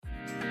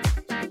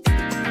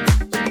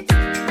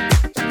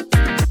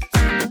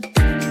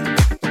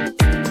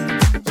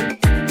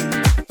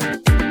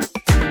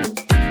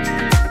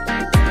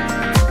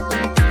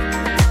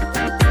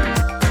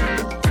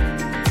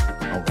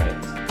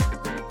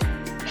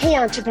Hey,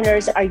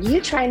 entrepreneurs, are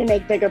you trying to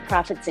make bigger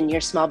profits in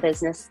your small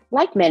business?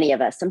 Like many of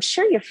us, I'm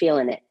sure you're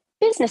feeling it.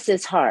 Business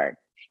is hard.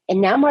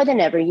 And now more than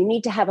ever, you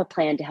need to have a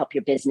plan to help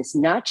your business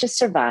not just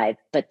survive,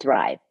 but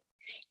thrive.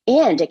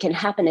 And it can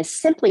happen as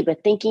simply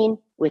with thinking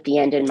with the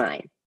end in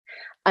mind.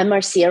 I'm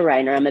Marcia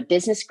Reiner. I'm a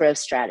business growth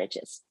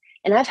strategist,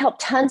 and I've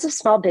helped tons of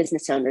small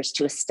business owners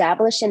to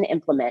establish and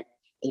implement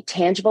a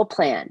tangible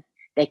plan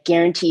that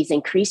guarantees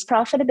increased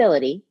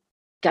profitability,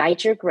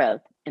 guides your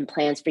growth, and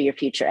plans for your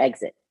future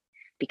exit.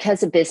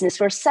 Because a business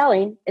worth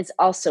selling is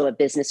also a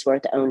business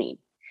worth owning.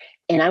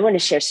 And I want to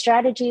share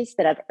strategies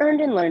that I've earned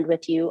and learned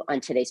with you on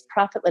today's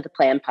Profit with a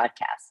Plan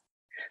podcast.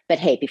 But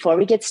hey, before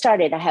we get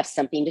started, I have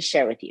something to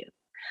share with you.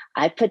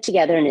 I've put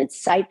together an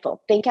insightful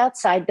Think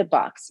Outside the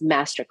Box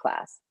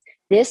masterclass.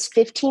 This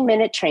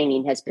 15-minute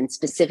training has been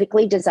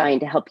specifically designed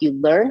to help you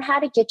learn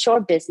how to get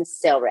your business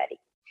sale ready,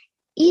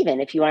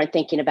 even if you aren't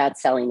thinking about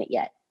selling it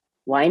yet.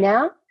 Why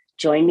now?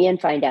 Join me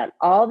and find out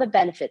all the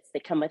benefits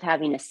that come with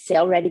having a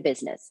sale-ready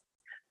business.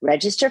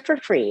 Register for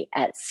free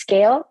at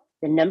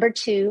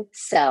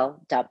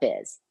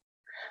scale2sell.biz.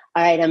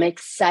 All right, I'm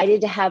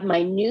excited to have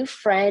my new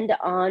friend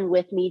on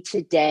with me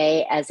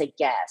today as a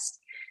guest.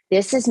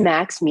 This is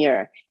Max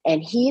Muir,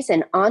 and he's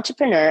an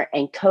entrepreneur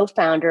and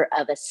co-founder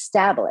of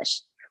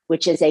Establish,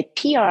 which is a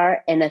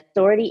PR and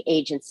authority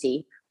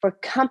agency for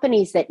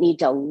companies that need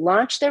to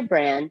launch their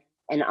brand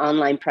and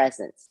online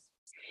presence.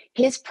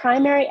 His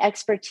primary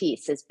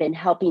expertise has been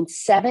helping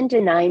 7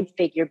 to 9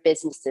 figure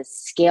businesses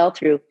scale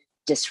through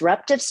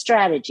disruptive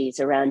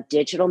strategies around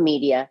digital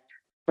media,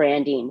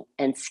 branding,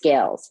 and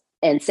sales.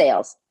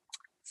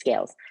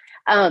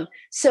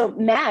 So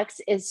Max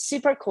is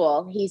super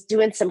cool. He's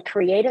doing some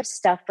creative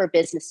stuff for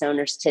business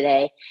owners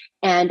today.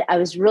 And I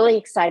was really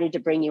excited to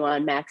bring you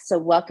on, Max. So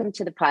welcome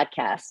to the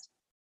podcast.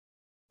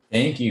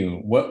 Thank you.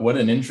 What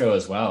an intro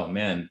as well,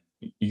 man.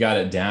 You got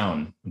it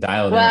down,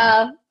 dialed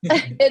in.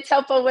 It's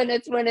helpful when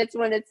it's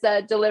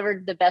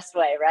delivered the best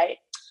way, right?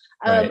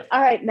 Right.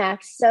 All right,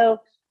 Max. So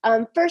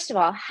first of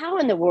all, how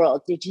in the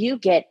world did you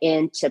get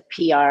into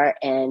PR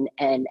and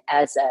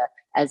as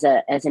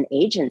an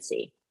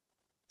agency?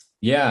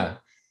 Yeah,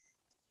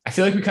 I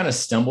feel like we kind of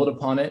stumbled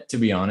upon it, to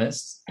be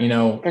honest.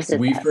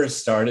 We first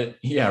started.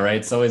 Yeah, right.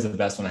 It's always the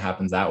best when it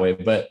happens that way.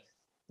 But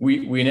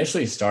we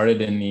initially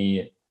started in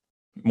the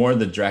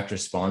direct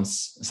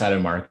response side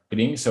of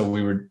marketing. So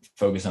we were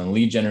focused on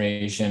lead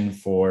generation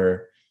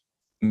for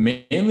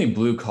mainly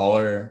blue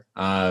collar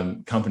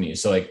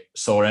companies. So like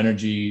solar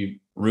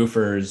energy,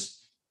 roofers.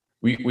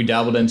 We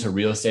dabbled into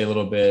real estate a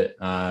little bit.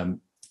 And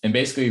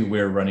basically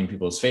we're running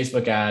people's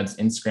Facebook ads,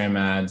 Instagram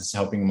ads,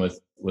 helping them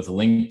with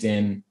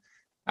LinkedIn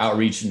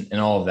outreach and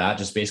all of that,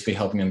 just basically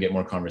helping them get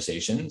more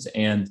conversations.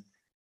 And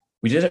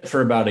we did it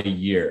for about a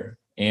year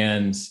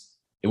and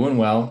it went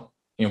well.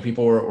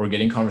 People were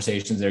getting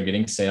conversations, they're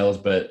getting sales,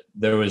 but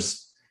there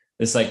was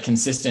this like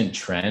consistent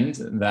trend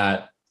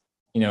that,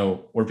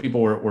 where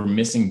people were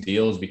missing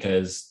deals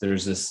because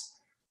there's this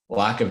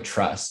lack of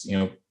trust.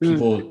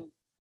 People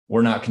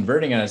were not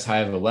converting at as high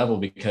of a level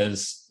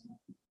because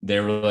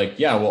they were like,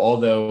 yeah, well,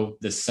 although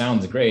this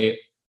sounds great,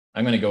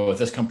 I'm going to go with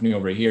this company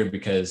over here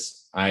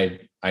because I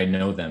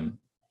know them,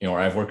 or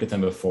I've worked with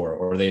them before,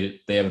 or they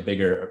have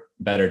a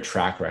better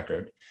track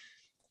record.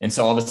 And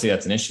so obviously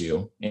that's an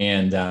issue.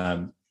 And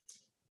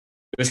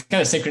it was kind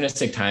of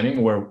synchronistic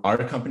timing where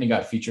our company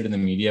got featured in the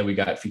media. We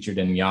got featured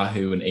in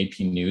Yahoo and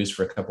AP News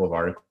for a couple of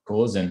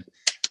articles. And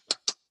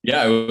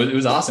yeah, it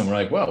was awesome. We're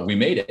like, well, we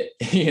made it,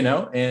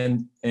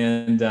 and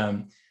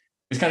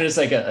it was kind of just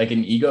like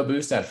an ego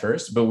boost at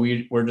first, but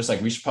we're just like,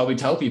 we should probably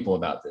tell people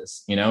about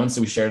this, and so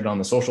we shared it on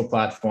the social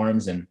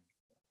platforms and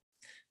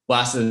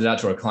blasted it out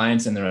to our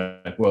clients, and they're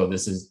like, whoa,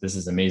 this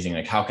is amazing.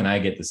 Like, how can I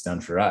get this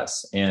done for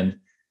us? And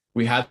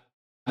we had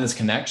this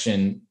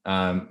connection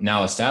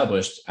now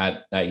established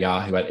at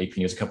Yahoo, at AP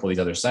News, a couple of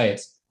these other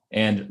sites.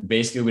 And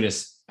basically we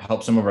just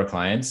help some of our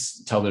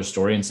clients tell their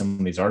story in some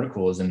of these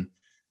articles. And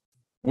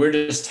we're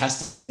just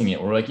testing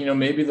it. We're like,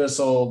 maybe this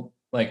will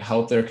like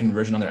help their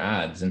conversion on their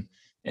ads.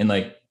 And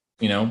like,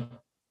 the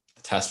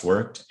test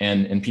worked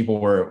and people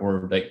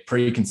were like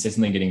pretty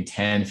consistently getting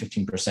 10,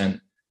 15%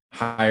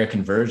 higher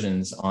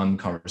conversions on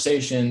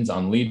conversations,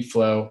 on lead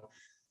flow.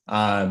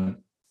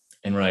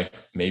 And we're like,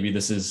 maybe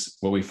this is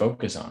what we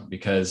focus on,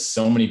 because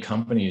so many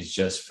companies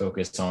just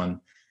focus on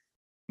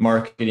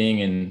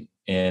marketing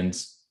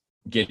and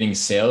getting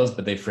sales,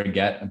 but they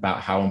forget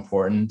about how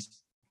important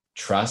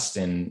trust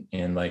and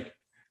like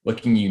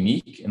looking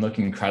unique and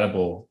looking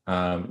incredible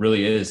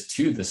really is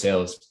to the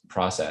sales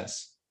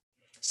process.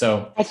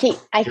 So I think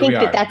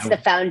that's the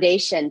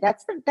foundation.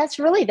 That's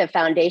really the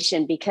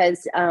foundation,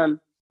 because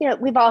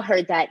we've all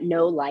heard that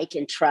know, like,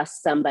 and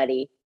trust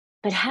somebody,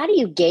 but how do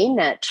you gain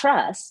that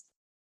trust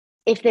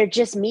if they're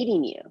just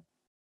meeting you?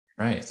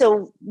 Right.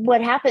 So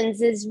what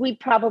happens is we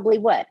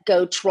probably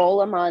go troll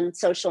them on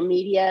social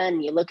media,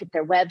 and you look at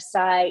their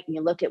website and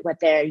you look at what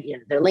their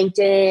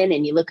LinkedIn,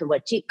 and you look at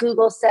what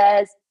Google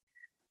says.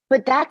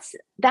 But that's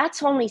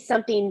only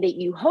something that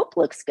you hope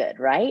looks good,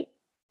 right?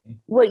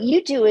 What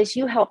you do is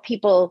you help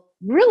people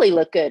really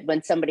look good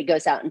when somebody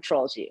goes out and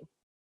trolls you.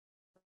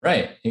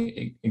 Right.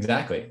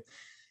 Exactly.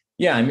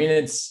 Yeah. I mean,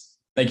 it's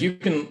like, you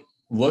can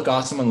look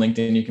awesome on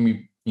LinkedIn. You can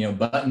be,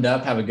 buttoned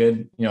up, have a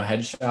good,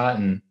 headshot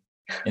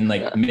and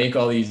like make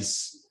all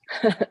these,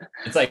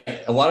 it's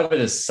like a lot of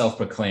it is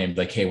self-proclaimed,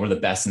 like, hey, we're the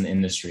best in the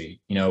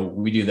industry.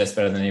 We do this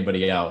better than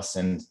anybody else.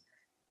 And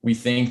we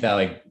think that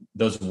like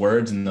those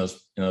words and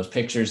those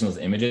pictures and those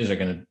images are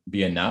going to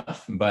be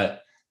enough.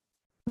 But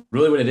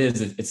really what it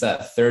is, it's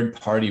that third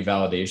party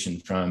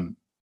validation from,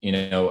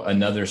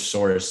 another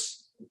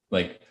source,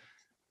 like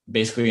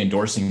basically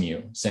endorsing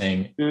you,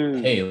 saying,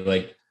 hey,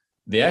 like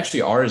they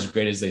actually are as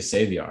great as they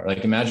say they are.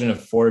 Like imagine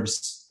if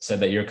Forbes said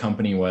that your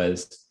company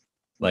was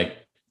like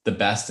the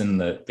best in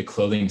the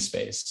clothing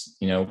space,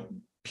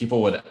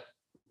 people would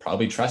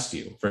probably trust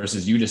you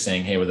versus you just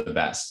saying, hey, we're the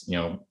best,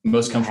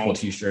 most comfortable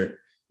t-shirt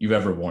you've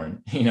ever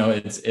worn.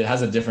 It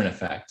has a different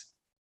effect.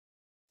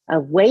 A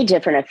way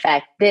different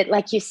effect that,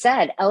 like you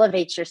said,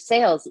 elevates your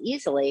sales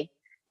easily,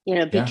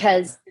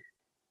 because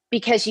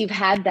you've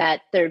had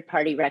that third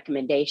party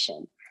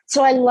recommendation.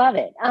 So I love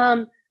it.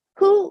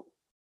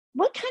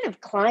 What kind of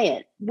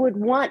client would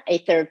want a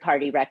third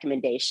party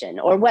recommendation,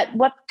 or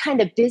what kind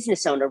of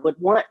business owner would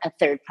want a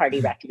third party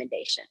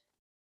recommendation?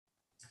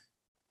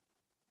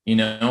 I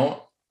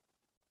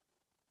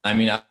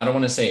mean, I don't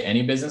want to say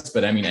any business,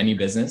 but I mean, any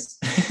business.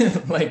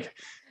 Like,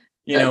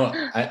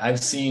 I've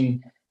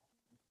seen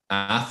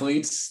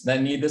athletes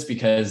that need this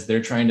because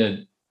they're trying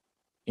to,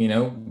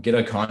 get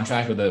a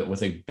contract with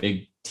a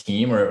big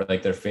team, or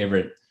like their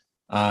favorite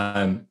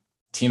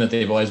team that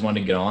they've always wanted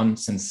to get on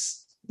since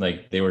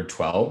like they were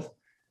 12,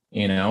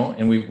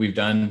 and we've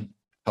done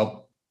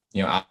help,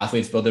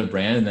 athletes build their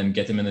brand and then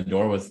get them in the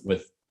door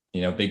with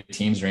big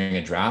teams during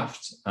a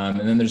draft. And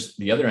then there's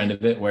the other end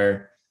of it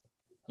where,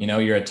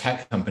 you're a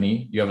tech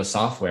company, you have a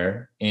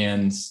software,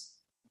 and,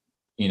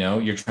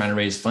 you're trying to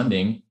raise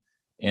funding,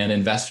 and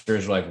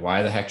investors are like,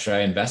 why the heck should I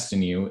invest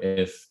in you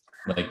if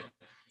like,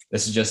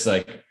 this is just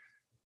like,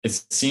 it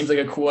seems like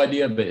a cool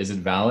idea, but is it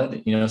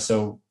valid?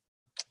 So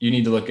you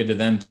need to look into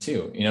them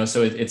too,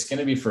 so it's going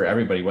to be for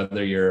everybody,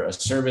 whether you're a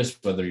service,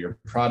 whether you're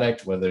a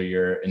product, whether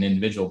you're an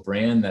individual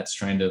brand that's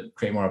trying to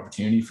create more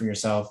opportunity for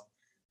yourself.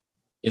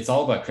 It's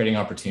all about creating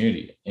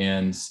opportunity.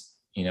 And,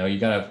 you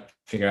got to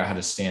figure out how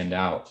to stand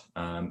out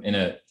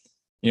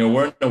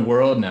we're in a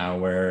world now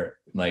where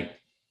like,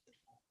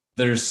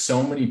 there's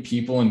so many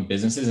people and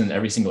businesses in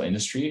every single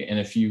industry. And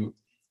if you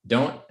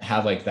don't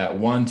have like that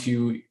 1,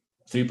 2,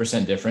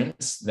 3%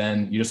 difference,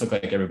 then you just look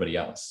like everybody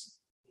else.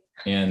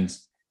 And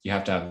you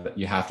have to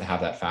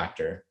have that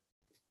factor.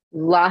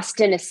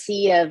 Lost in a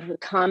sea of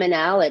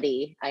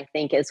commonality, I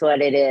think is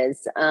what it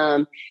is.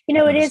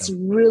 It is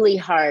really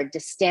hard to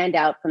stand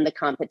out from the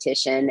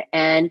competition,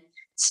 and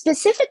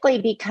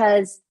specifically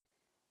because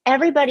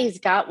everybody's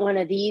got one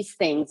of these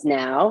things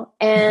now.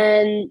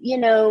 And,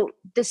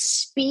 the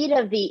speed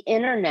of the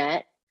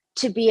internet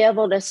to be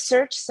able to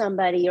search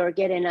somebody or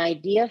get an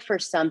idea for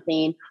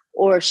something,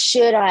 or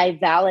should I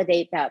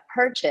validate that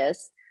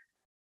purchase?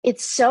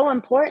 It's so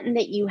important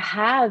that you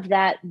have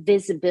that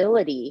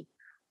visibility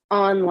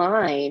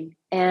online.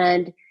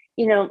 And,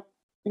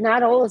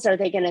 not always are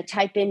they going to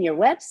type in your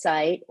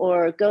website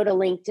or go to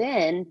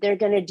LinkedIn. They're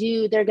going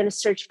to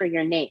search for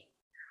your name,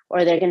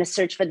 or they're going to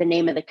search for the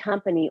name of the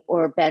company,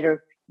 or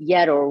better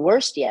yet, or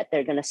worse yet,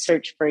 they're going to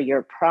search for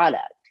your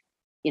product,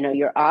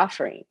 your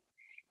offering.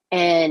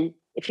 And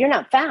if you're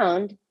not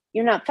found,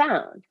 you're not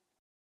found.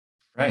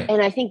 Right.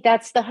 And I think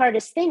that's the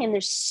hardest thing. And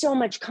there's so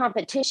much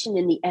competition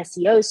in the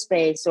SEO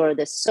space or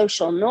the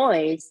social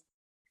noise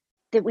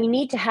that we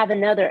need to have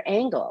another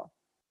angle.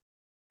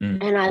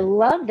 And I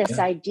love this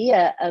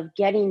idea of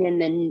getting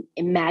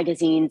in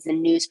magazines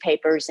and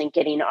newspapers and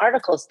getting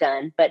articles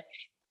done. But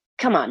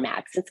come on,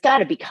 Max, it's got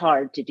to be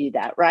hard to do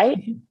that,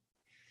 right?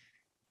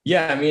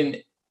 Yeah. I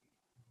mean,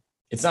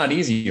 it's not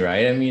easy,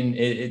 right? I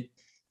mean,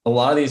 a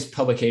lot of these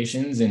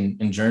publications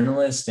and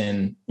journalists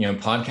and,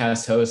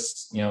 podcast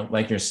hosts,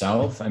 like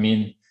yourself, I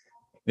mean,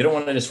 they don't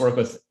want to just work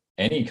with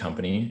any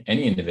company,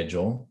 any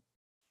individual,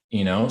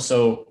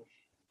 so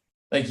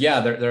like, yeah,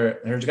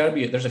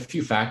 there's a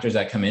few factors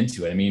that come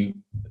into it. I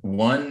mean,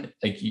 one,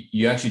 like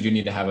you actually do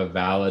need to have a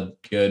valid,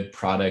 good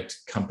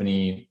product,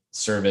 company,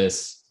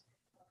 service,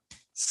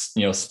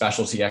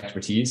 specialty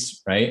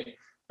expertise, right?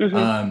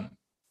 Mm-hmm.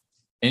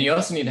 And you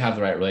also need to have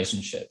the right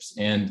relationships.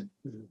 And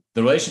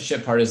the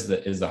relationship part is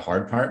the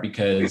hard part,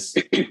 because,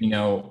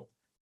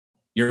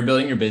 you're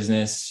building your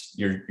business,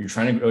 you're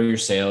trying to grow your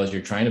sales,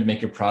 you're trying to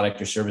make your product,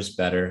 your service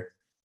better,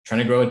 trying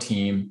to grow a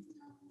team.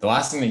 The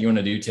last thing that you want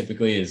to do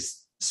typically is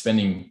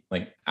spending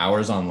like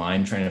hours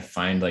online trying to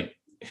find like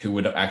who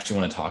would actually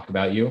want to talk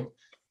about you.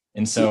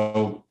 And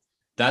so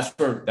that's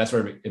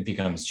where it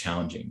becomes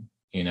challenging.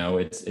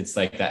 It's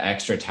like that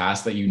extra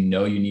task that you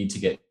need to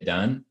get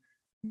done,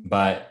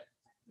 but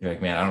you're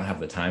like, man, I don't have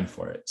the time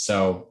for it.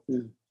 So,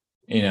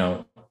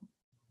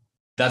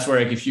 that's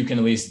where like, if you can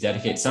at least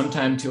dedicate some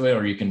time to it,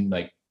 or you can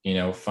like,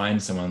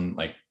 find someone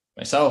like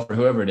myself or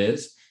whoever it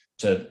is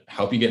to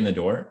help you get in the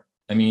door.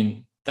 I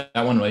mean, that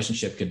one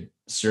relationship could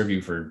serve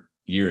you for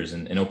years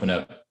and open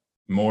up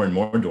more and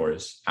more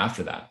doors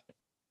after that.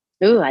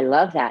 Ooh, I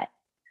love that.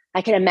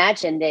 I can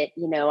imagine that,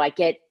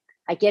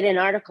 I get an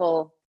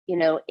article,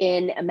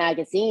 in a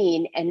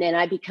magazine, and then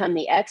I become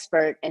the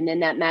expert. And then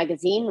that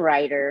magazine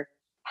writer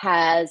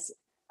has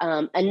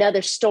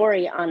another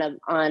story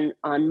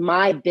on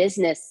my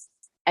business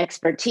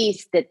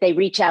expertise that they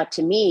reach out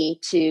to me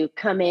to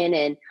come in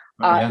and,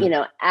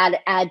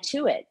 add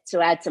to it. So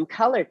add some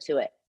color to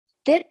it.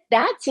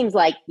 That seems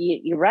like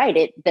you're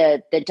right.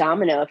 The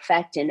domino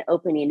effect in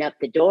opening up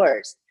the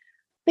doors.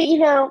 But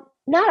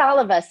not all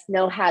of us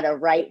know how to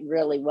write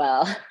really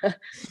well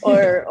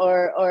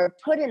or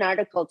put an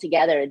article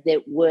together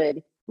that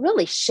would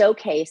really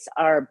showcase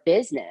our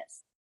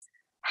business.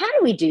 How do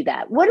we do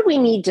that? What do we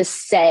need to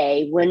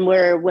say when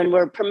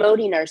we're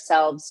promoting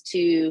ourselves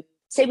to,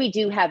 say we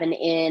do have an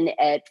in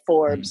at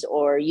Forbes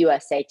or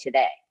USA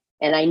Today,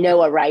 and I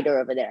know a writer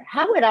over there?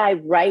 How would I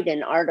write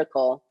an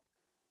article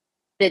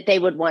that they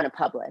would want to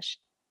publish?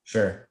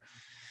 Sure.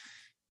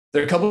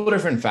 There are a couple of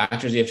different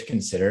factors you have to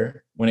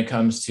consider when it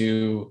comes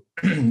to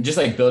just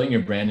like building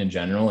your brand in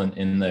general and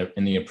in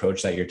the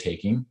approach that you're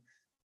taking.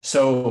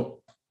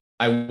 So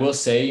I will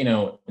say,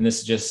 and this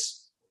is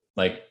just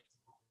like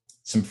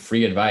some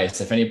free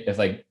advice. If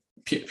like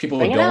people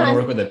don't want to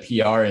work with a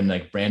PR and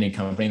like branding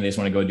company, they just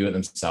want to go do it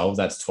themselves,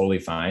 that's totally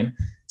fine.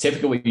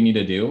 Typically what you need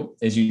to do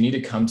is you need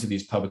to come to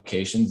these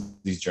publications,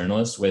 these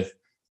journalists, with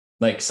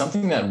like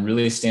something that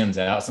really stands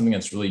out, something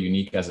that's really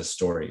unique as a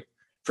story.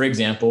 For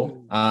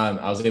example,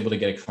 I was able to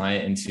get a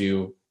client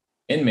into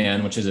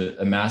Inman, which is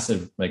a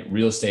massive like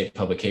real estate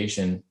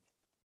publication,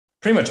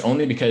 pretty much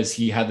only because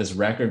he had this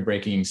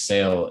record-breaking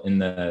sale in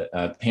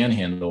the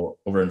Panhandle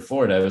over in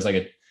Florida. It was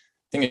like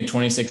a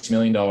 $26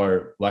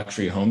 million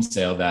luxury home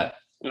sale that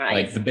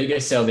like the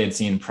biggest sale they'd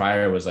seen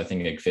prior was I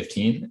think like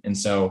 15. And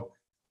so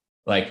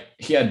like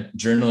he had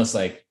journalists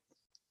like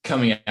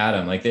coming at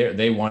him, like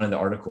they wanted the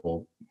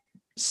article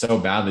so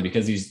badly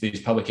because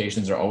these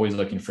publications are always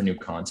looking for new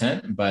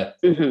content, but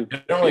they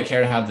don't really care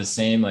to have the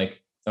same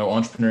like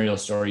entrepreneurial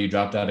story. You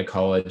dropped out of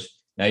college,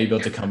 now you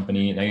built a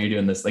company, now you're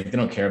doing this. Like they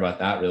don't care about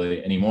that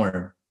really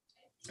anymore.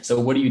 So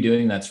what are you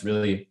doing that's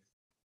really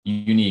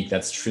unique,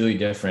 that's truly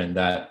different,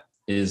 that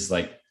is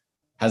like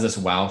has this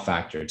wow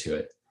factor to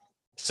it?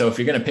 So if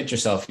you're going to pitch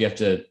yourself, you have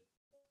to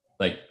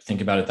like think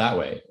about it that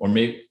way. Or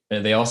maybe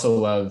they also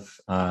love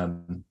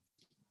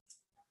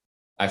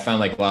I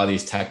found like a lot of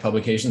these tech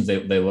publications, they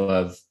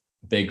love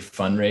big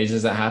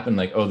fundraisers that happen.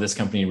 Like, oh, this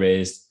company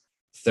raised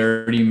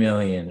 30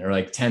 million or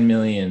like 10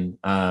 million.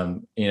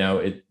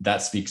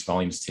 That speaks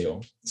volumes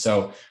too.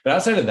 So, but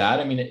outside of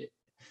that, I mean, it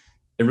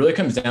really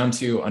comes down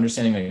to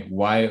understanding like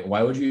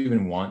why would you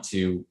even want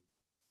to,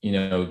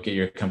 get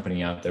your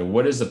company out there?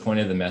 What is the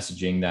point of the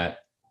messaging that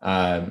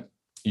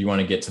you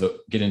want to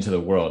get into the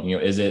world?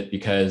 Is it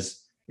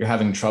because you're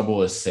having trouble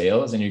with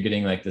sales and you're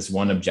getting like this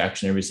one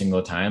objection every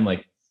single time?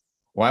 Like,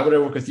 why would I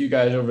work with you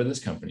guys over this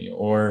company?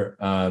 Or,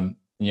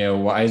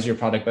 why is your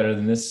product better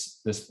than this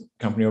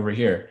company over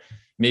here?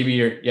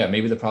 Maybe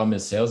maybe the problem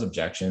is sales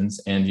objections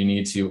and you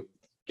need to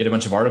get a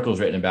bunch of articles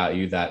written about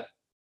you that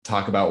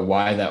talk about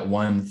why that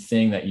one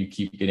thing that you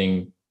keep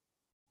getting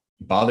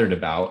bothered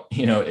about,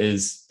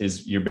 is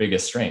your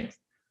biggest strength.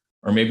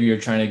 Or maybe you're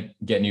trying to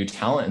get new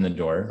talent in the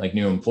door, like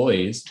new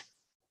employees,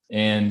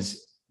 and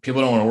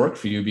people don't want to work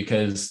for you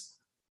because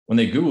when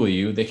they Google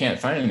you, they can't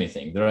find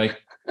anything. They're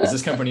like, is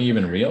this company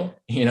even real?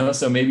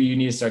 So maybe you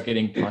need to start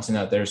getting content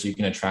out there so you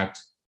can attract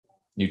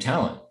new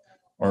talent.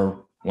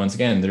 Or once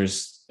again,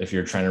 if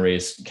you're trying to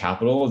raise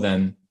capital,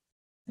 then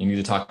you need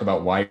to talk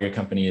about why your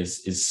company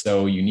is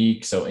so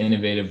unique, so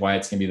innovative, why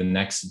it's going to be the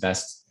next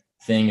best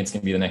thing. It's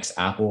going to be the next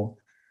Apple.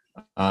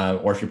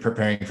 Or if you're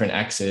preparing for an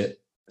exit,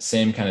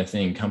 same kind of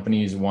thing.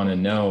 Companies want to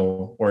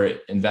know, or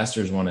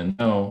investors want to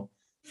know,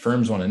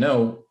 firms want to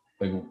know,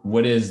 like,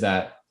 what is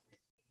that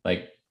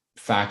like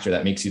factor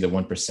that makes you the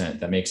 1%,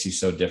 that makes you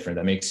so different,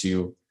 that makes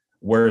you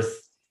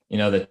worth,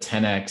 the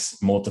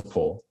 10x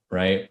multiple,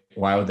 right?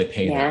 Why would they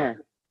pay that?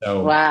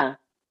 So wow.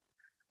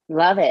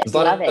 Love it. There's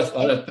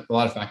a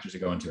lot of factors that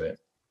go into it.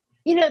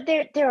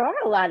 There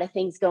are a lot of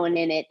things going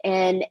in it.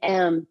 And,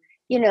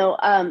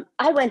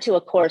 I went to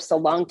a course a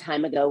long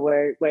time ago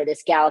where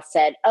this gal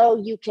said, oh,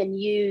 you can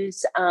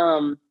use,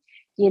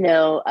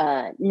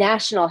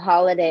 national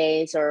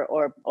holidays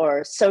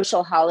or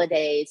social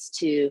holidays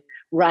to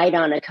ride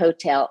on a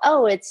coattail.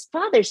 Oh, it's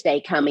Father's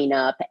Day coming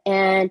up,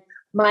 and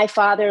my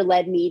father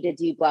led me to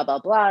do blah, blah,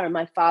 blah, or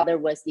my father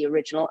was the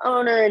original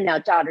owner and now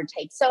daughter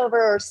takes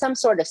over, or some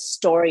sort of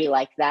story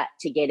like that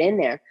to get in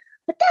there.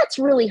 But that's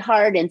really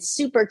hard and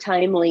super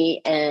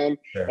timely. And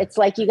sure. It's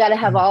like you got to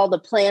have all the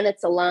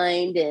planets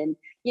aligned and,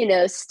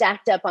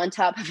 stacked up on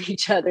top of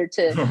each other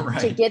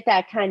to get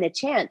that kind of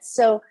chance.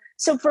 So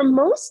for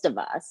most of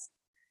us,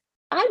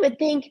 I would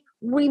think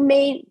we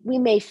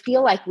may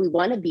feel like we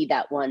want to be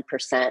that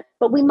 1%,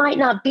 but we might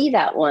not be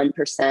that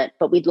 1%,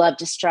 but we'd love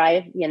to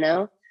strive,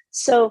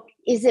 So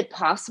is it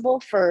possible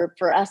for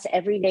us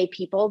everyday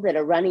people that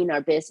are running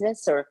our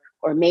business, or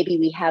maybe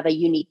we have a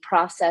unique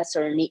process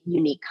or a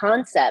unique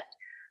concept,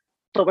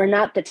 but we're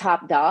not the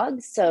top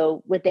dogs?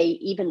 So would they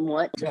even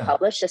want to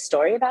publish a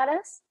story about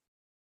us?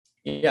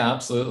 Yeah,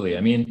 absolutely.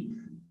 I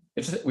mean,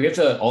 we have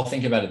to all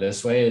think about it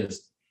this way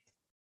is,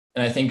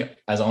 and I think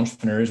as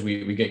entrepreneurs,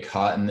 we get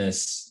caught in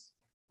this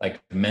like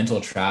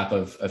mental trap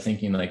of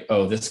thinking like,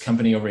 oh, this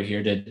company over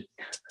here did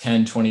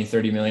 10, 20,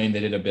 30 million. They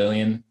did 1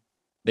 billion.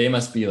 They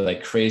must be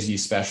like crazy,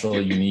 special,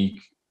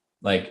 unique.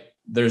 Like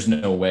there's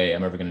no way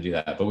I'm ever going to do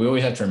that. But we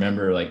always have to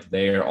remember like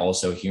they are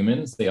also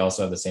humans. They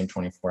also have the same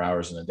 24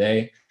 hours in a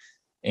day.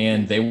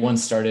 And they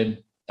once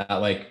started at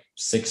like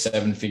 6,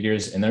 7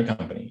 figures in their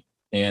company.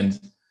 And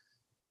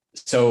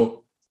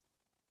so,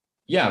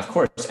 yeah, of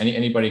course,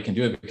 anybody can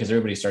do it because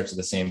everybody starts at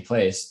the same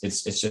place.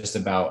 It's just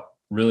about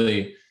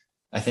really,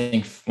 I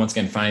think, once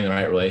again, finding the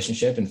right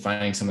relationship and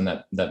finding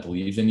someone that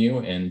believes in you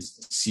and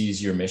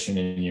sees your mission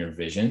and your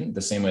vision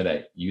the same way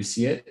that you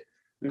see it.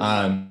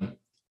 Mm-hmm.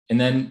 And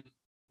then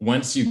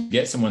once you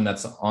get someone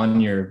that's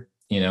on your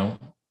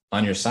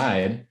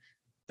side,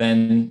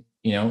 then,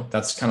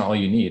 that's kind of all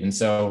you need. And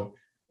so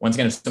once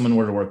again, if someone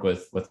were to work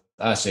with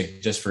us,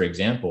 like just for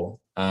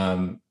example,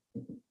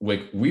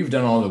 we've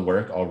done all the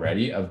work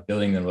already of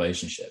building the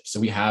relationship. So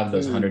we have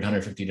those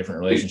 150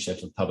 different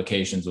relationships with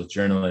publications, with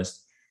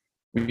journalists.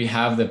 We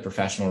have the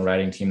professional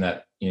writing team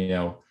that,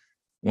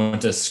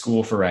 went to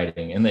school for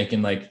writing, and they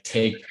can like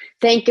take,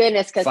 thank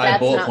goodness, because 5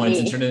 bullet points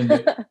and turn it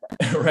into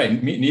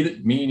right. Me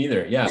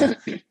neither. Yeah.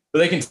 But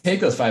they can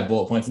take those 5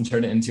 bullet points and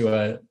turn it into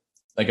a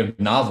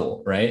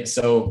novel. Right.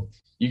 So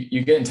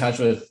you get in touch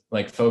with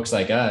like folks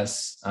like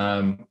us,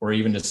 or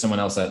even just someone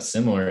else that's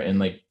similar, and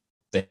like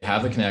they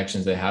have the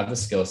connections, they have the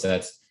skill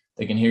sets,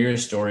 they can hear your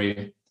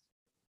story,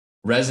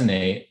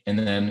 resonate, and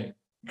then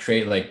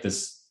create like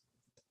this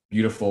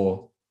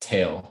beautiful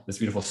tale, this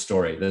beautiful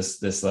story,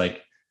 this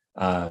like,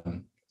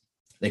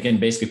 they can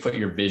basically put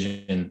your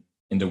vision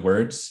into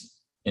words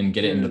and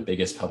get it in the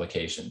biggest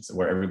publications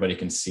where everybody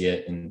can see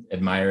it and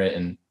admire it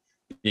and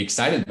be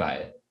excited by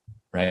it.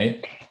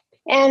 Right.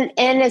 And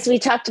as we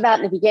talked about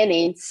in the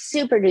beginning,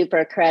 super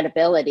duper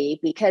credibility,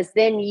 because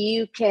then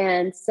you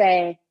can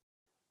say,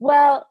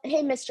 well,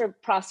 hey, Mr.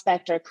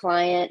 Prospect or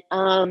client,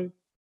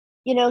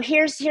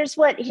 here's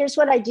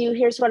what I do.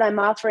 Here's what I'm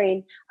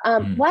offering.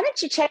 Why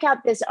don't you check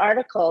out this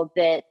article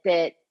that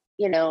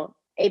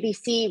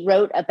ABC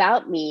wrote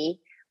about me?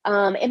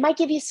 It might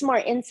give you some more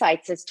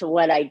insights as to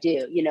what I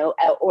do,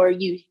 or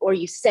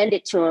you send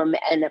it to them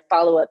in a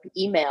follow-up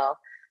email.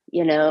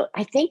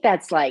 I think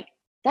that's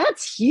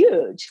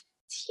huge.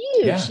 It's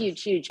huge, yeah.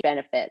 huge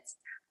benefits.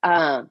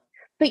 But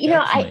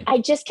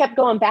I just kept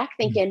going back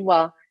thinking,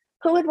 well,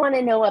 who would want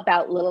to know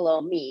about little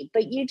old me?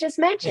 But you just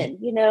mentioned,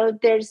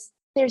 there's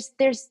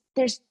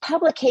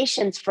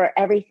publications for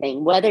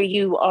everything, whether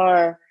you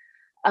are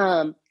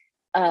an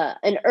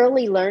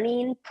early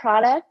learning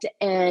product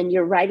and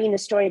you're writing a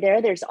story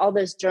there's all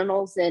those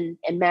journals and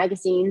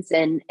magazines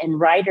and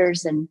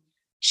writers and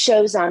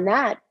shows on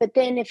that. But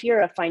then if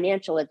you're a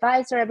financial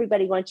advisor,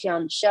 everybody wants you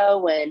on the show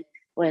when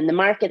the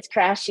market's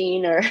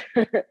crashing or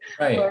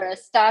right. or a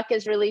stock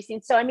is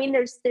releasing. So I mean,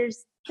 there's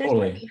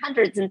totally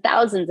hundreds and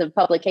thousands of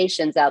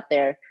publications out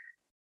there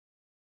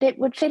that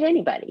would fit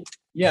anybody.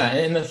 Yeah.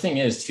 And the thing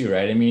is too,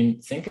 right? I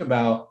mean, think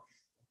about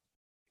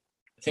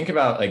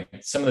like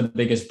some of the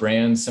biggest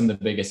brands, some of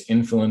the biggest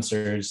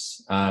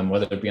influencers,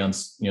 whether it be on,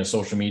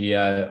 social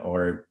media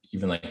or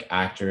even like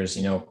actors,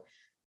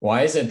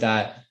 why is it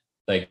that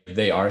like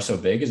they are so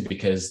big is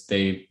because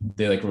they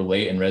like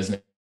relate and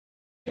resonate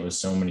with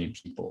so many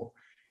people,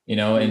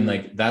 and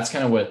like, that's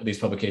kind of what these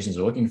publications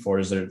are looking for,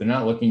 is they're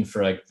not looking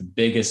for like the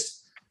biggest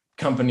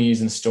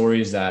companies and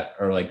stories that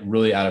are like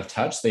really out of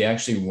touch. They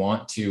actually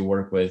want to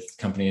work with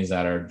companies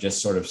that are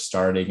just sort of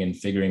starting and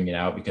figuring it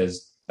out,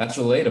 because that's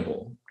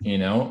relatable,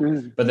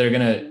 but they're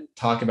going to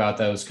talk about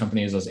those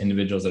companies, those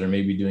individuals that are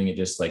maybe doing it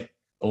just like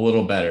a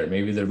little better.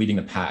 Maybe they're leading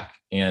the pack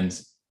and,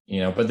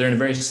 but they're in a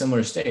very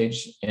similar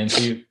stage. And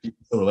so you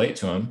relate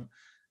to them.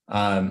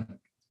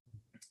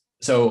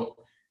 So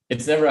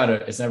it's never out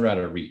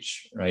of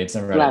reach, right? It's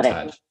never out of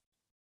touch.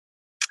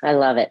 I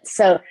love it.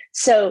 So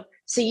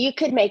you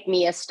could make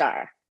me a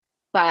star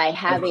by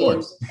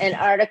having an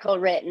article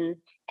written,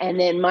 and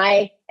then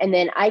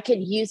I could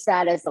use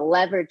that as a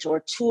leverage or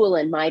tool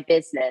in my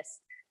business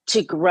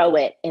to grow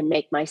it and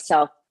make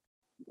myself,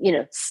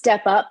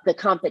 step up the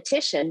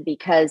competition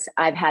because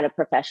I've had a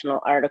professional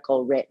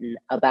article written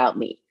about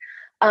me.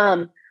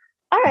 All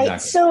right. Exactly.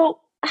 So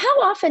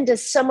how often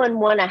does someone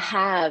want to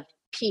have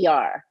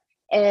PR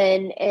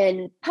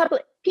and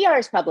public? PR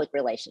is public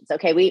relations.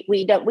 Okay.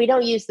 We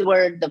don't use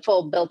the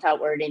full built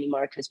out word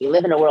anymore because we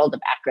live in a world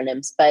of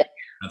acronyms, but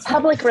that's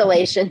public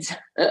relations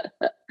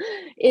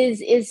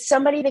is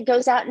somebody that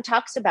goes out and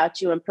talks about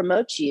you and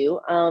promotes you.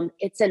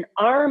 It's an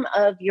arm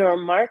of your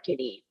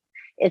marketing.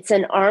 It's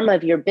an arm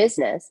of your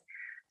business.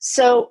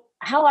 So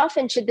how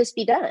often should this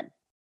be done?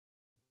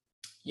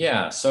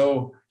 Yeah.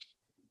 So,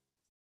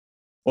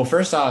 well,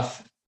 first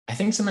off, I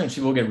think sometimes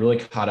people get really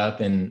caught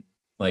up in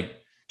like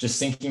just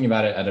thinking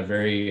about it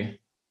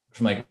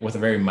with a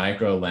very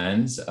micro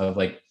lens of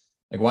like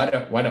why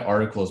do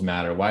articles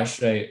matter? Why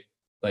should I,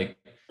 like,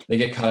 they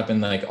get caught up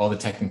in like all the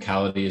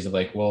technicalities of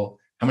like, well,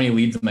 how many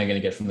leads am I going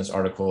to get from this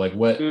article? Like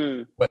what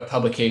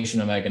publication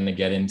am I going to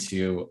get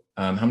into?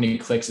 How many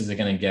clicks is it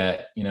going to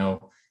get? You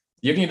know,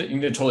 you need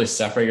to totally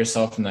separate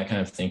yourself from that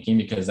kind of thinking,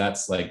 because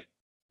that's like,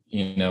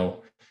 you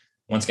know,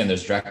 once again,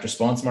 there's direct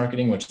response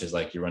marketing, which is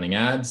like you're running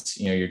ads,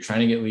 you know, you're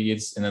trying to get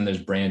leads, and then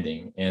there's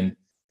branding, and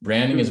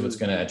branding is what's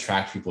going to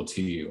attract people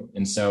to you.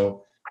 And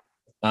so,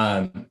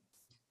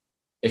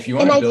 if you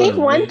want to, and I think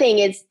one thing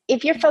is,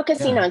 if you're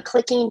focusing on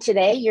clicking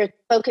today, you're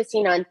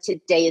focusing on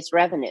today's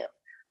revenue.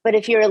 But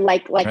if you're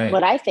like right.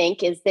 What I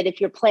think is that if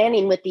you're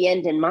planning with the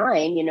end in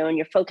mind, you know, and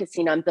you're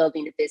focusing on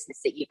building a business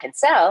that you can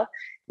sell,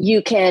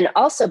 you can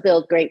also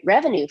build great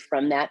revenue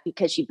from that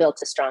because you built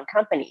a strong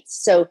company.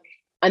 So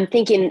I'm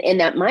thinking in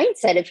that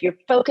mindset, if you're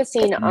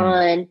focusing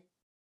on,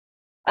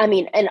 I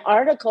mean, an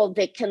article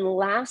that can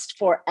last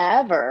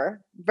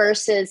forever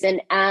versus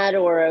an ad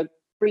or a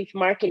brief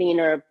marketing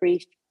or a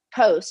brief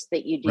post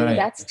that you do, right.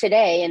 That's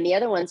today, and the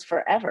other one's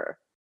forever.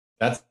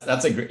 That's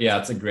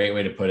a great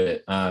way to put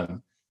it.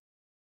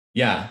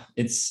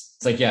 It's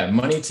like,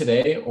 money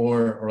today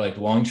or like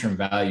long-term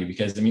value,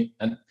 because I mean,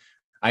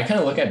 I kind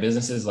of look at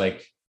businesses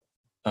like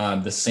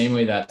the same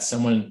way that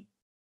someone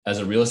as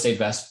a real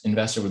estate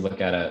investor would look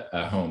at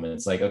a home. And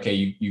it's like, okay,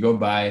 you go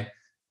buy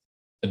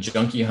a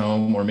junky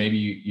home, or maybe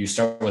you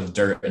start with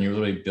dirt and you're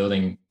literally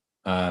building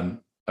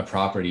a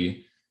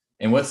property.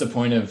 And what's the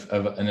point of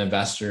an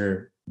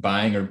investor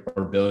buying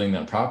or building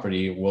that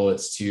property? Well,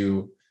 it's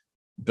to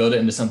build it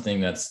into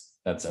something that's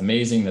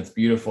amazing, that's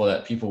beautiful,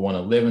 that people want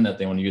to live in, that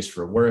they want to use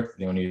for work,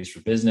 they want to use for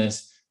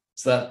business.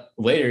 So that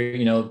later,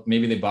 you know,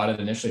 maybe they bought it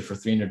initially for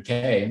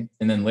 $300K,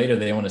 and then later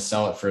they want to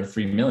sell it for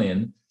 $3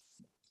 million.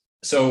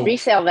 So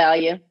resale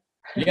value.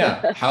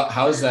 Yeah.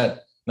 How is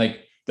that?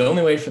 Like, the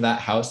only way for that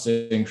house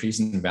to increase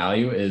in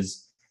value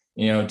is,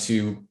 you know,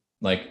 to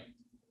like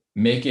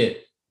make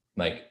it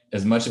like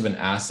as much of an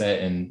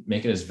asset and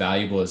make it as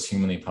valuable as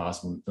humanly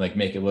possible. Like,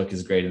 make it look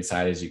as great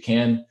inside as you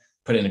can,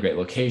 put it in a great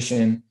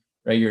location,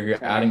 right?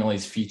 You're adding all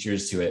these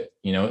features to it,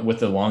 you know, with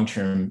the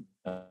long-term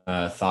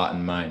thought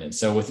in mind. And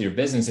so with your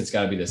business, it's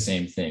got to be the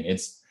same thing.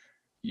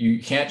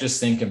 You can't just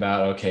think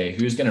about, okay,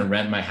 who's going to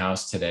rent my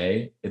house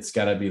today? It's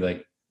got to be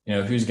like, you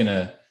know, who's going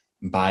to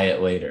buy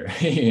it later,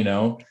 you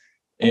know?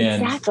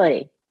 And,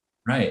 exactly.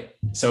 Right.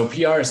 So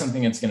PR is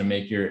something that's going to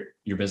make your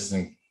business,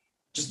 and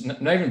just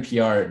not even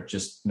PR,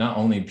 just not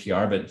only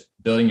PR, but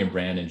building your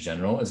brand in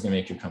general is going to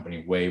make your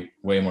company way,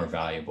 way more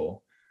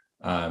valuable.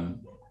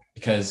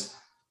 Because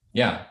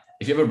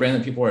if you have a brand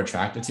that people are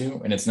attracted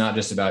to, and it's not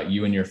just about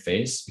you and your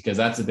face, because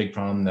that's a big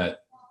problem that,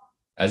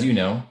 as you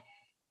know,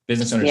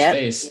 business owners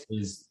face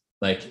is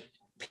like,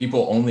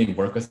 people only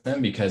work with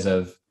them because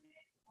of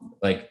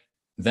like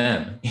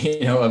them,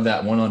 you know, of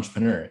that one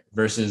entrepreneur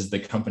versus the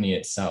company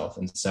itself.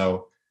 And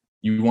so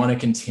you want to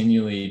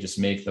continually just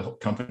make the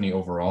company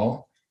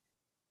overall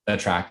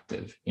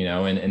attractive, you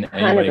know, and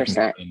anybody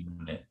 100%.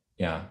 Can it.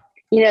 Yeah.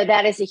 You know,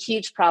 that is a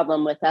huge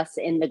problem with us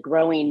in the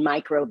growing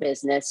micro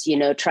business, you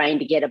know, trying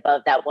to get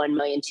above that 1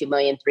 million, 2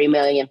 million, 3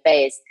 million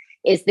phase,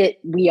 is that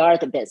we are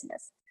the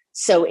business.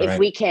 So if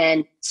we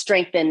can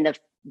strengthen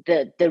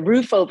the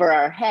roof over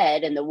our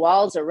head and the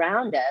walls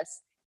around us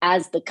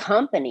as the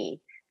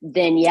company,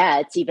 then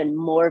it's even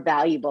more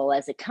valuable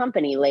as a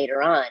company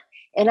later on.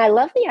 And I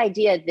love the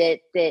idea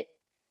that,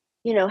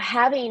 you know,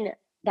 having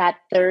that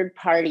third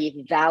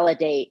party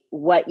validate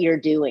what you're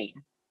doing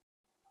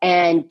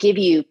and give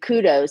you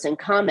kudos and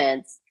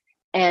comments,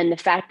 and the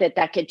fact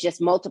that could just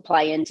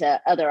multiply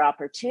into other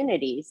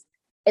opportunities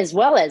as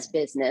well as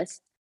business.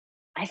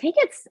 I think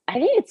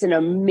it's an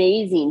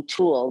amazing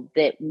tool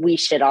that we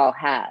should all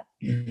have.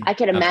 Mm-hmm. I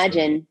could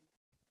imagine,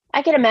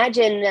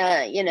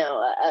 you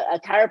know, a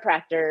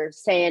chiropractor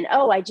saying,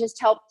 "Oh, I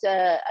just helped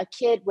a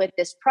kid with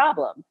this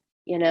problem,"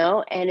 you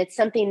know, and it's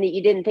something that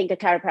you didn't think a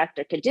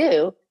chiropractor could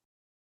do.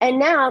 And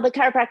now the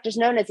chiropractor is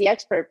known as the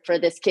expert for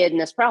this kid and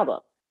this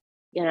problem.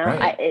 You know,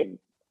 right.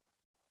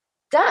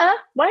 Why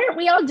aren't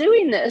we all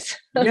doing this?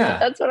 Yeah,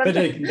 that's what I'm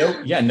saying.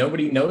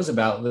 Nobody knows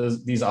about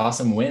these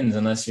awesome wins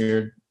unless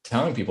you're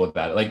telling people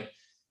about it. Like,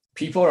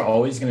 people are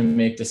always going to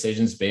make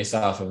decisions based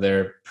off of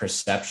their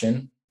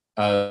perception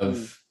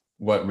of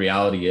what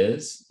reality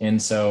is.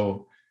 And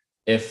so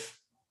if,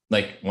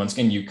 like, once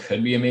again, you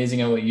could be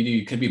amazing at what you do,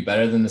 you could be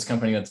better than this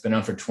company that's been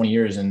on for 20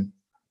 years. And,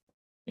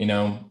 you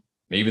know,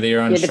 maybe they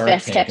are on Shark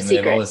Tank and they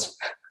have all this.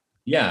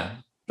 Yeah.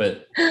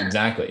 But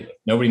exactly.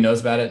 Nobody knows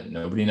about it.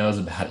 Nobody knows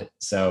about it.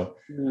 So,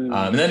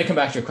 and then to come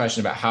back to your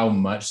question about how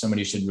much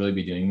somebody should really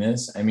be doing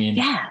this. I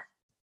mean,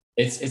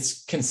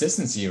 it's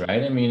consistency,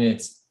 right? I mean,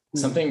 it's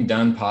something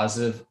done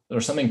positive,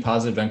 or something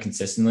positive done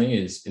consistently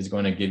is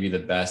going to give you the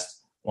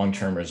best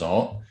long-term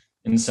result.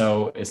 And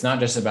so it's not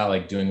just about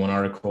like doing one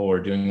article or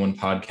doing one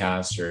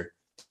podcast or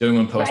doing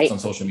one post on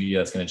social media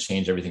that's going to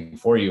change everything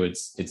for you.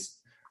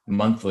 It's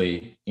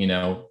monthly, you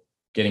know,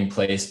 getting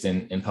placed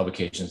in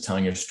publications,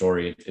 telling your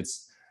story.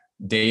 It's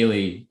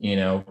daily, you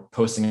know,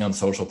 posting on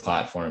social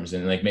platforms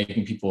and like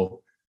making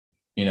people,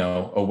 you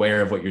know,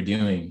 aware of what you're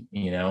doing,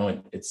 you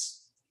know.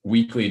 It's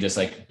weekly, just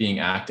like being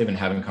active and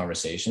having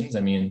conversations. I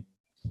mean,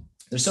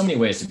 there's so many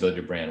ways to build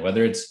your brand,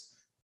 whether it's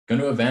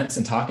going to events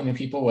and talking to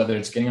people, whether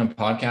it's getting on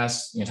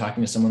podcasts,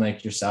 talking to someone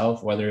like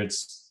yourself, whether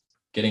it's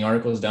getting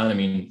articles done. I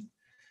mean,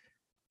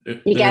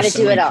 you got to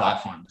do it all.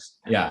 Platforms.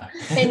 Yeah.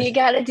 And you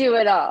got to do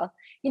it all.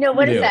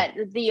 What is that?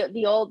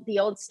 The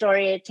old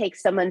story, it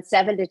takes someone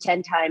 7 to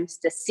 10 times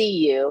to see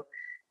you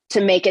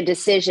to make a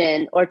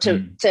decision, or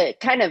to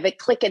kind of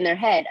click in their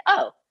head.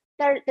 Oh,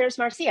 there's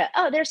Marcia.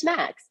 Oh, there's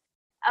Max.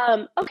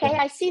 Okay,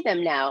 I see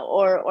them now.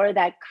 Or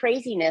that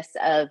craziness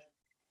of,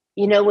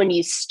 when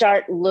you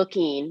start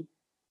looking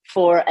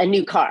for a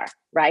new car,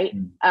 right?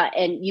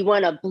 And you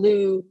want a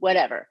blue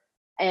whatever.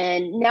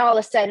 And now all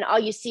of a sudden, all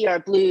you see are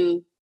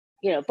blue,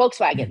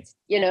 Volkswagens,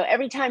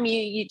 every time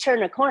you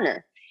turn a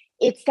corner.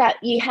 It's that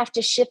you have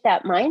to shift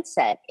that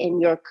mindset in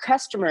your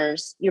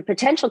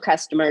potential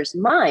customers'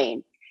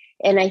 mind.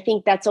 And I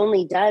think that's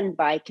only done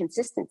by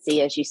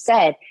consistency, as you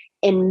said,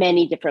 in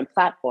many different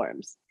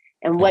platforms.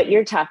 And what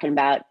you're talking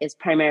about is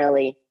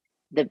primarily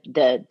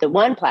the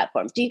one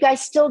platform. Do you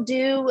guys still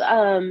do,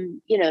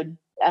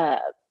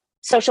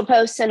 social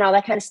posts and all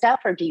that kind of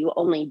stuff? Or do you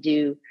only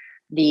do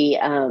the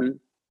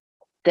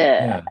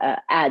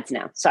ads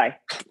now? Sorry.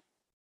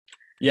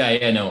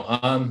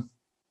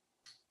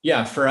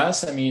 Yeah, for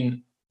us, I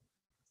mean,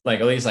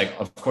 at least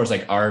of course,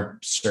 our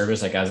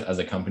service, as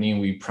a company,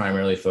 we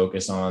primarily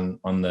focus on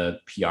the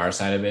PR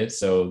side of it.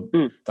 So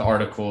the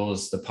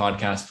articles, the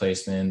podcast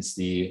placements,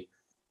 the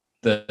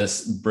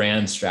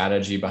brand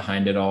strategy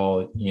behind it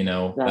all,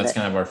 that's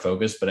kind of our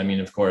focus. But I mean,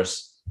 of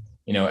course,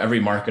 every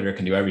marketer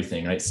can do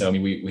everything, right? So I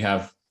mean, we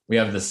have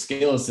the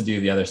skills to do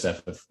the other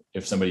stuff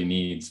if somebody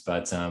needs,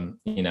 but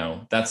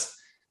that's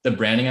the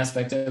branding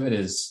aspect of it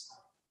is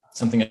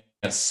something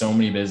that so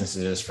many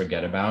businesses just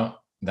forget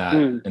about that.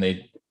 And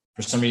they,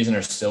 for some reason,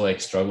 are still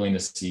struggling to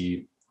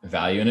see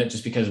value in it,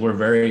 just because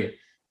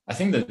I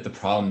think that the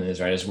problem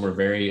is, right, is we're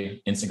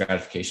very instant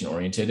gratification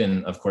oriented.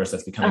 And of course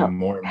that's becoming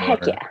more and more.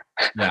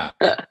 Yeah.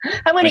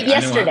 I want it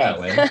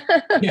yesterday.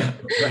 Yeah.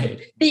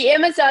 Right. The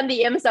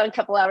Amazon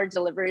couple hour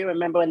delivery.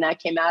 Remember when that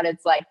came out?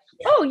 It's like,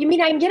 oh, you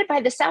mean I can get it by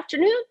this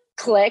afternoon?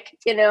 Click,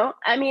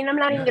 I mean, I'm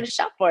not even going to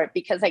shop for it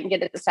because I can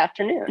get it this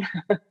afternoon.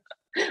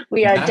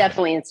 We are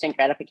definitely instant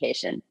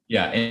gratification.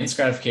 Yeah. Instant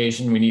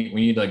gratification. We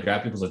need to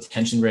grab people's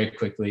attention very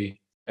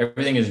quickly.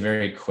 Everything is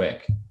very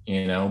quick,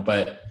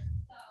 but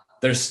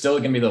there's still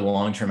going to be the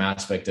long-term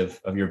aspect of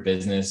your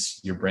business,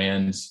 your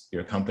brands,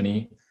 your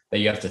company that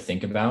you have to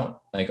think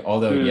about.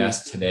 Although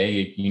yes,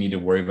 today you need to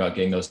worry about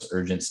getting those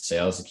urgent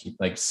sales to keep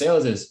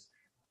sales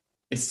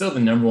it's still the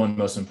number one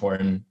most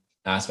important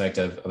aspect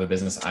of a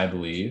business, I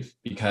believe,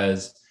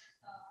 because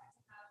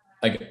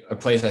a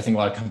place I think a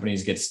lot of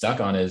companies get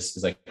stuck on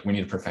is we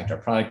need to perfect our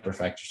product,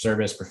 perfect our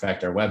service,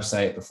 perfect our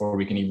website before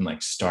we can even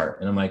start.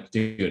 And I'm like,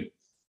 dude,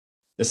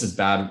 this is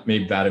bad,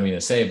 maybe bad of me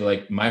to say,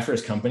 but my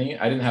first company,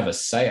 I didn't have a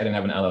site. I didn't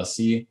have an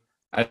LLC.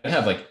 I didn't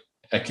have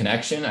a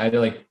connection. I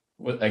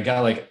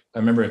got I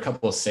remember a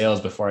couple of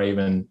sales before I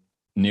even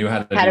knew how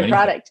to do anything.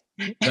 Product.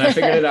 And I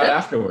figured it out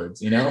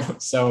afterwards,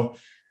 So.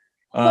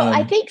 Well,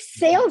 I think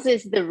sales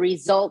is the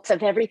result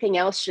of everything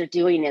else you're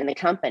doing in the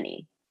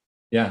company.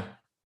 Yeah,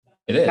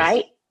 it is.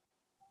 Right.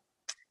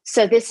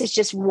 So this is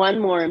just one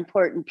more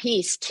important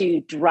piece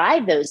to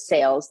drive those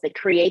sales that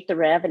create the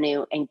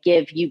revenue and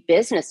give you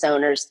business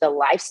owners the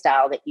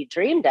lifestyle that you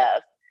dreamed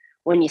of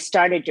when you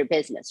started your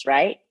business,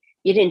 right?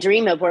 You didn't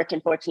dream of working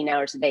 14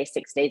 hours a day,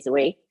 6 days a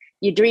week.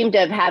 You dreamed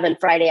of having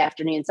Friday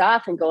afternoons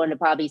off and going to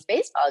Bobby's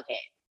baseball game.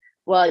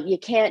 Well, you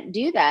can't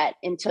do that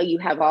until you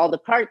have all the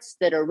parts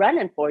that are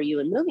running for you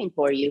and moving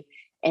for you,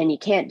 and you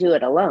can't do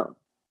it alone.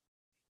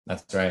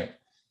 That's right.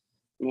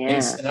 Yeah.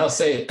 And I'll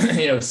say,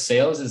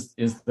 sales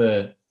is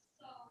the,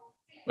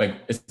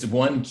 it's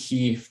one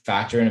key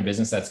factor in a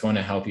business that's going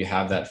to help you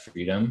have that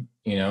freedom,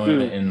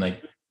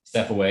 and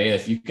step away.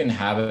 If you can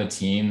have a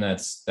team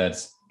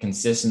that's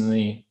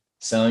consistently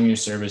selling your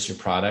service, your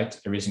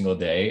product every single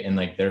day, and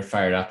they're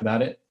fired up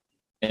about it,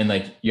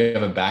 and you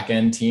have a back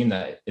end team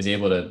that is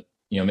able to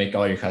make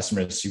all your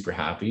customers super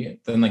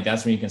happy, then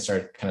that's when you can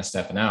start kind of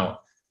stepping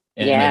out.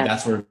 And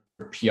that's where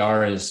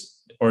PR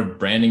or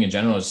branding in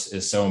general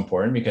is so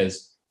important,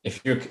 because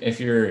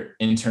if your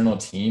internal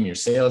team, your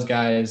sales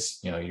guys,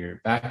 your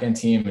back end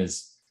team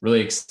is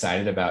really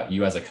excited about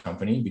you as a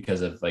company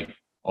because of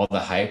all the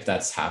hype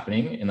that's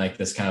happening and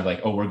this kind of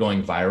oh, we're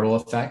going viral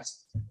effect,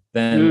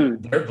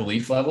 then their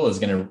belief level is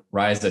going to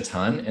rise a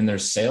ton, and their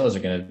skills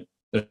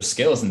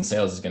in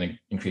sales is going to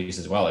increase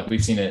as well.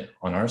 We've seen it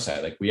on our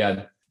side. We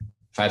had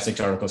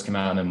 5-6 articles come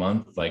out in a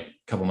month, a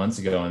couple months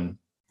ago, and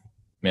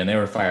man, they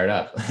were fired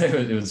up.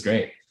 It was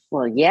great.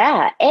 Well,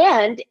 yeah.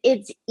 And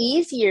it's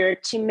easier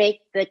to make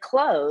the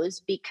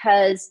close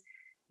because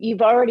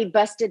you've already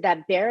busted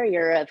that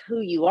barrier of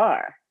who you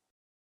are.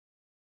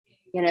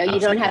 You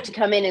don't have to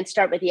come in and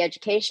start with the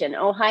education.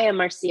 Oh, hi, I'm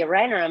Marcia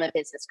Reiner. I'm a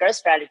business growth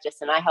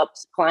strategist, and I help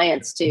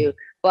clients to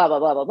blah, blah,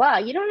 blah, blah, blah.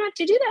 You don't have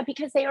to do that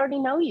because they already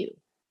know you.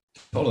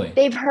 Totally.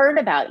 They've heard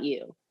about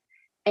you.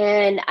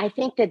 And I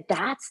think that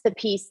that's the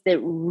piece that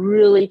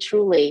really,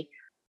 truly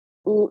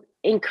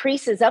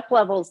increases up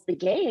levels the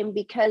game,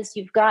 because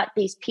you've got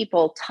these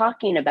people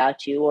talking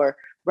about you or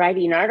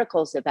writing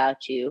articles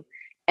about you,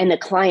 and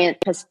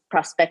the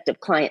prospective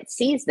client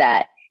sees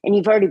that, and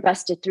you've already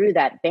busted through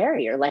that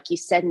barrier. Like you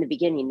said in the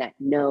beginning, that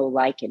know,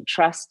 like, and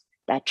trust,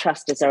 that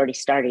trust is already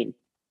starting.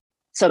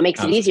 So it makes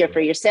Absolutely. It easier for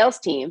your sales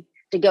team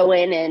to go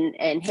in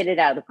and hit it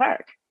out of the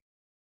park.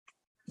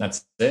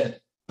 That's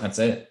it.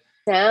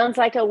 Sounds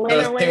like a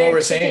winner. So I think what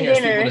we're saying here is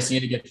people just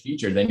need to get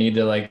featured. They need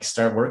to like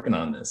start working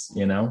on this,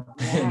 Yeah.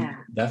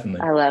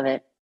 Definitely. I love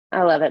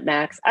it,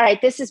 Max. All right.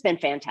 This has been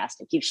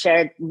fantastic. You've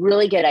shared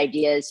really good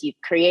ideas.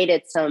 You've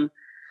created some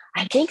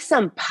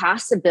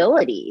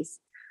possibilities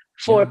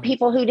for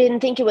people who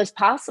didn't think it was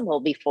possible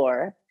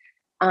before.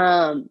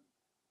 And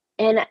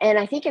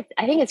I think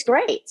it's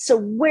great. So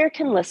where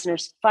can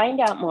listeners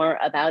find out more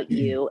about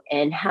you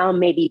and how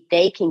maybe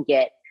they can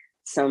get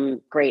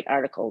some great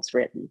articles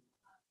written?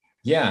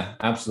 Yeah,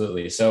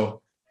 absolutely.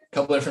 So a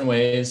couple different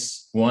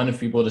ways. One,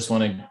 if people just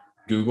want to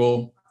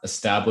Google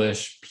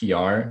Establish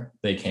PR,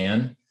 they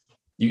can.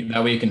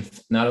 That way you can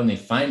not only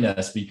find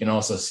us, but you can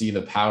also see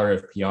the power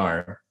of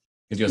PR,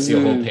 because you'll see a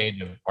whole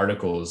page of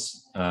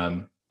articles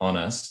on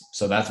us.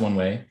 So that's one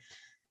way.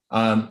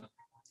 And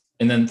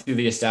then through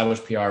the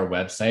Establish PR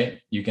website,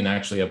 you can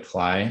actually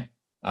apply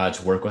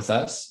to work with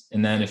us.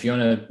 And then if you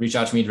want to reach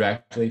out to me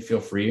directly,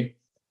 feel free.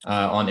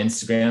 On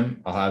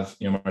Instagram, I'll have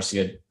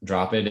Marcia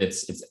drop it.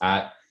 It's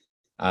at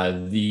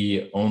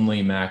the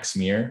only Max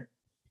Meir.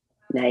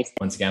 Nice.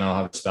 Once again, I'll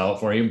have to spell it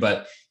for you.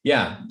 But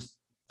yeah,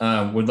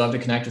 would love to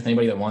connect with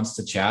anybody that wants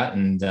to chat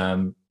and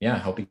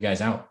help you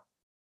guys out.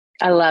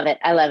 I love it.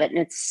 And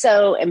it's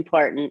so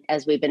important,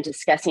 as we've been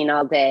discussing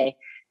all day,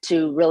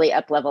 to really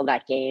up-level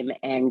that game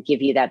and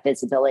give you that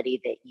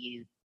visibility that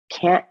you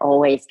can't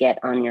always get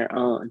on your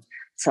own.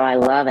 So I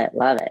love it.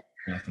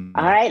 Definitely.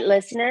 All right,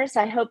 listeners,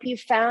 I hope you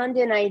found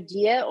an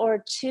idea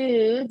or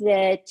two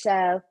that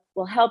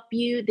will help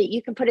you, that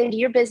you can put into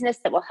your business,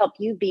 that will help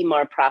you be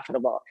more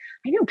profitable.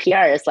 I know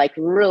PR is like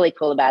really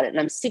cool about it, and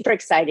I'm super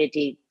excited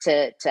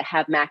to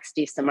have Max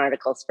do some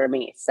articles for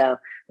me. So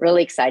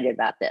really excited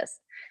about this.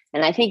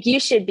 And I think you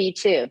should be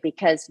too,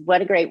 because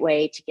what a great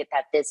way to get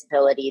that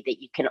visibility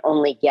that you can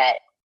only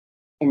get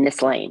in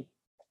this lane.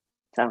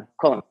 So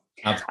cool.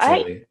 Absolutely.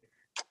 All right.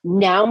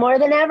 Now more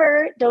than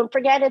ever, don't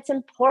forget, it's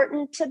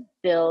important to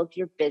build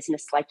your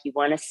business like you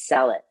want to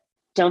sell it.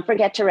 Don't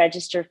forget to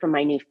register for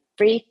my new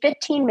free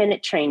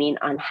 15-minute training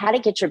on how to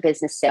get your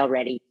business sale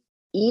ready,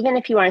 even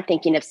if you aren't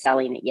thinking of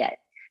selling it yet.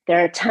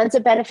 There are tons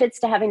of benefits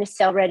to having a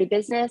sale-ready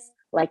business,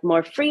 like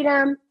more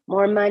freedom,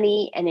 more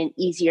money, and an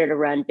easier to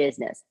run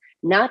business.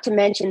 Not to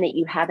mention that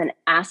you have an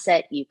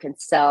asset you can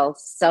sell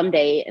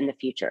someday in the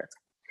future.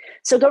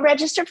 So go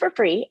register for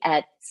free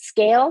at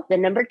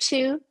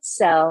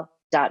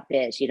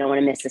scale2sell.biz. You don't want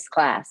to miss this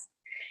class.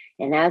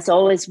 And as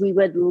always, we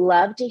would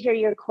love to hear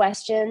your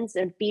questions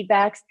and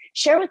feedbacks.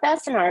 Share with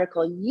us an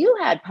article you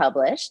had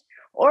published,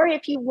 or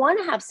if you want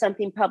to have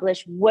something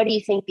published, what do you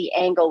think the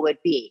angle would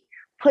be?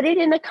 Put it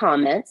in the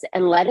comments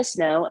and let us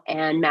know,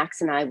 and Max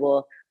and I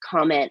will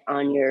comment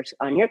on your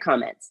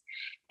comments.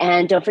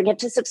 And don't forget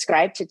to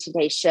subscribe to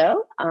today's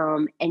show.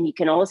 And you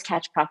can always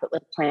catch Profit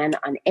with a Plan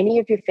on any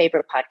of your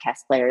favorite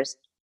podcast players.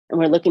 And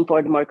we're looking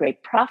forward to more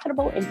great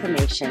profitable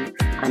information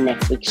on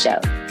next week's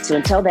show. So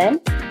until then,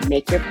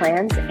 make your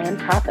plans and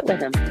profit with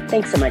them.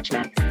 Thanks so much,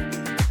 Max.